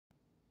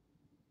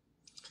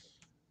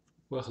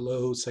Well,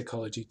 hello,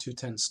 Psychology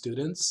 210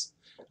 students.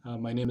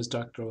 My name is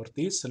Dr.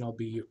 Ortiz, and I'll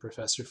be your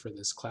professor for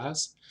this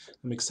class.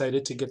 I'm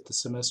excited to get the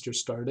semester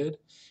started,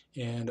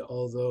 and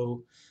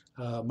although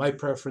my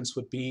preference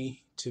would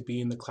be to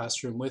be in the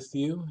classroom with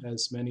you,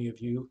 as many of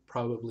you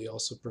probably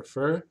also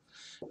prefer,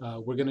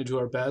 we're going to do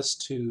our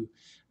best to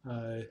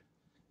uh,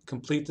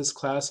 complete this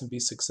class and be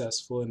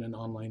successful in an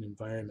online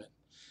environment.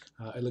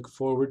 I look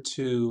forward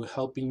to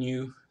helping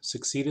you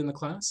succeed in the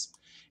class,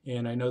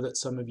 and I know that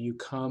some of you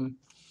come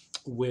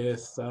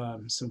with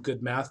some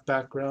good math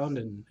background,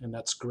 and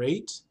that's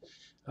great.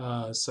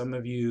 Some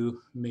of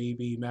you,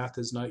 maybe math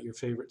is not your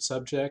favorite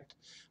subject,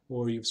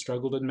 or you've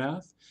struggled in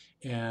math,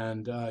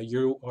 and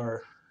you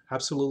are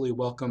absolutely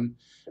welcome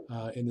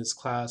in this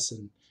class,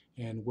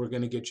 and we're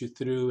going to get you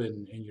through,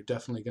 and you're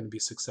definitely going to be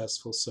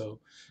successful. So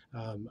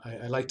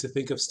I like to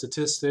think of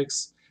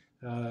statistics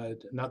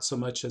not so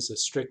much as a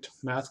strict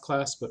math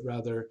class, but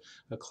rather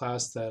a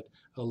class that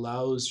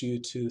allows you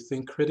to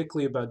think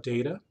critically about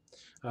data,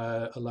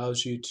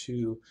 allows you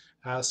to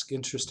ask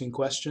interesting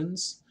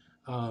questions,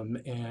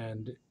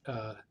 and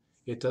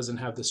it doesn't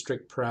have the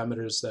strict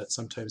parameters that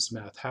sometimes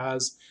math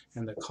has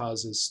and that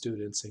causes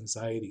students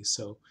anxiety.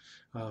 So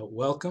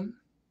welcome,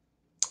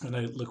 and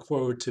I look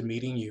forward to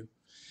meeting you.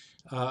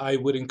 I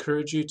would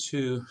encourage you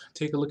to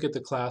take a look at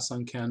the class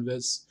on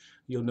Canvas.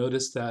 You'll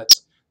notice that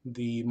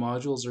the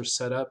modules are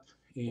set up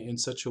in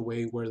such a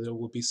way where there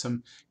will be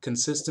some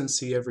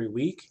consistency every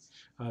week.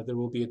 There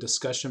will be a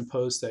discussion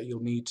post that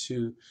you'll need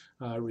to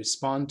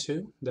respond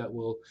to that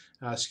will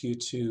ask you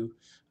to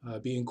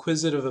be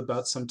inquisitive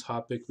about some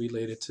topic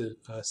related to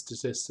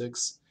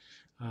statistics.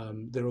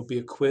 There will be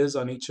a quiz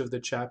on each of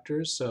the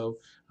chapters, so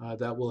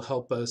that will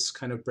help us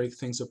kind of break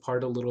things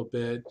apart a little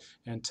bit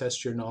and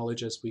test your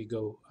knowledge as we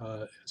go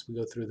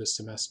through the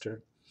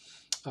semester.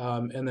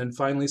 And then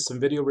finally, some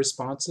video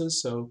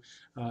responses. So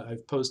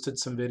I've posted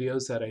some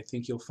videos that I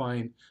think you'll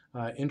find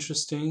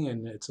interesting,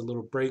 and it's a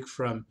little break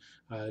from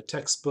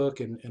textbook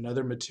and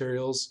other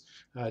materials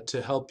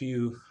to help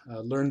you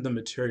learn the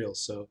material.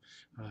 So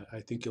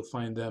I think you'll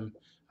find them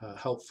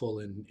helpful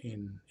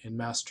in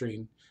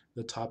mastering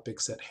the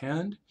topics at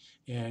hand,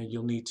 and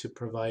you'll need to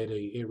provide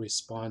a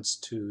response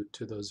to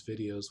those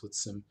videos with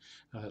some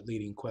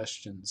leading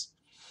questions.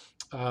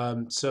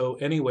 So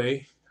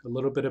anyway, a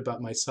little bit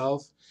about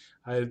myself.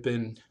 I've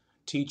been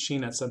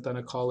teaching at Santa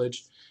Ana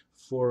College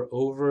for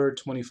over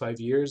 25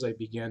 years. I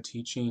began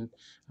teaching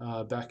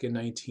back in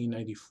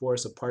 1994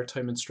 as a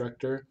part-time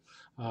instructor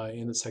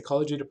in the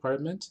psychology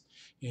department,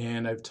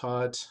 and I've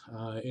taught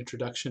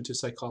introduction to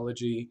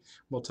psychology,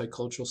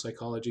 multicultural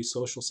psychology,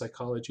 social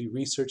psychology,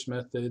 research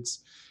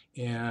methods,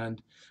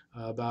 and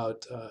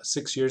about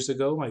 6 years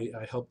ago,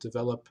 I helped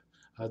develop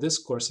this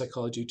course,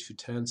 Psychology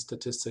 210,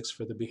 Statistics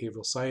for the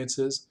Behavioral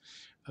Sciences.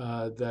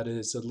 That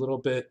is a little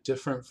bit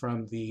different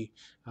from the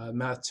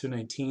Math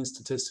 219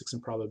 Statistics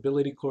and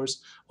Probability course,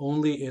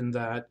 only in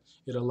that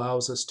it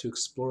allows us to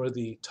explore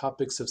the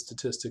topics of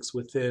statistics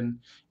within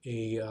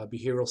a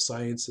behavioral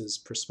sciences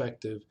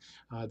perspective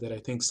that I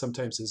think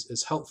sometimes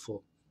is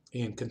helpful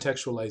in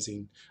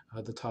contextualizing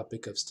the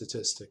topic of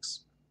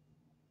statistics.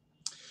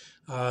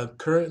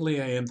 Currently,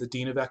 I am the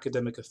Dean of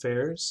Academic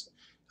Affairs,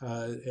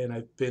 and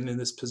I've been in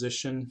this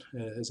position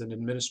as an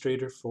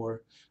administrator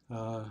for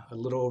a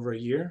little over a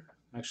year,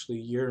 actually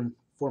a year and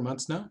 4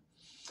 months now.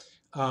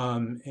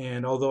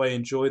 And although I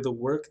enjoy the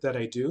work that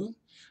I do,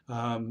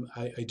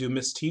 I do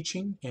miss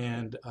teaching,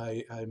 and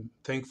I'm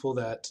thankful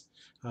that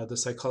the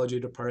psychology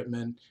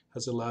department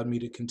has allowed me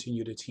to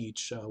continue to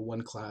teach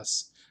one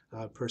class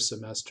per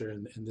semester,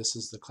 and this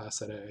is the class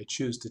that I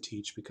choose to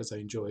teach because I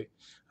enjoy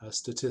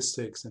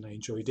statistics and I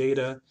enjoy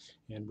data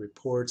and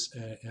reports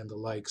and the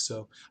like.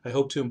 So I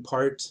hope to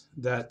impart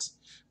that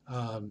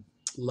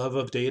love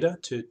of data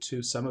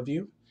to some of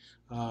you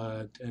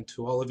and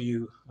to all of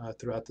you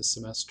throughout the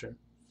semester.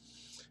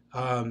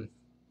 Um,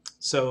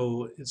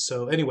 so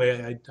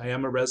anyway, I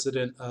am a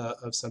resident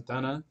of Santa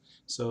Ana,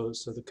 so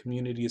the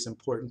community is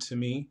important to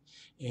me,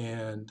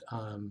 and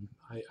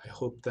I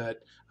hope that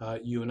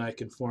you and I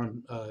can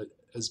form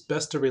as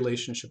best a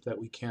relationship that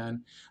we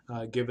can,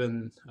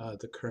 given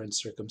the current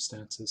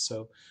circumstances.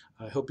 So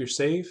I hope you're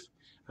safe.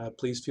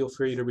 Please feel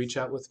free to reach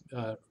out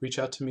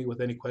to me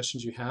with any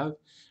questions you have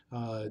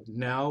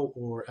now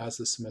or as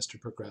the semester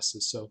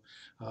progresses. So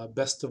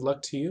best of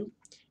luck to you,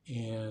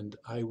 and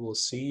I will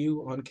see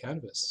you on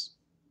Canvas.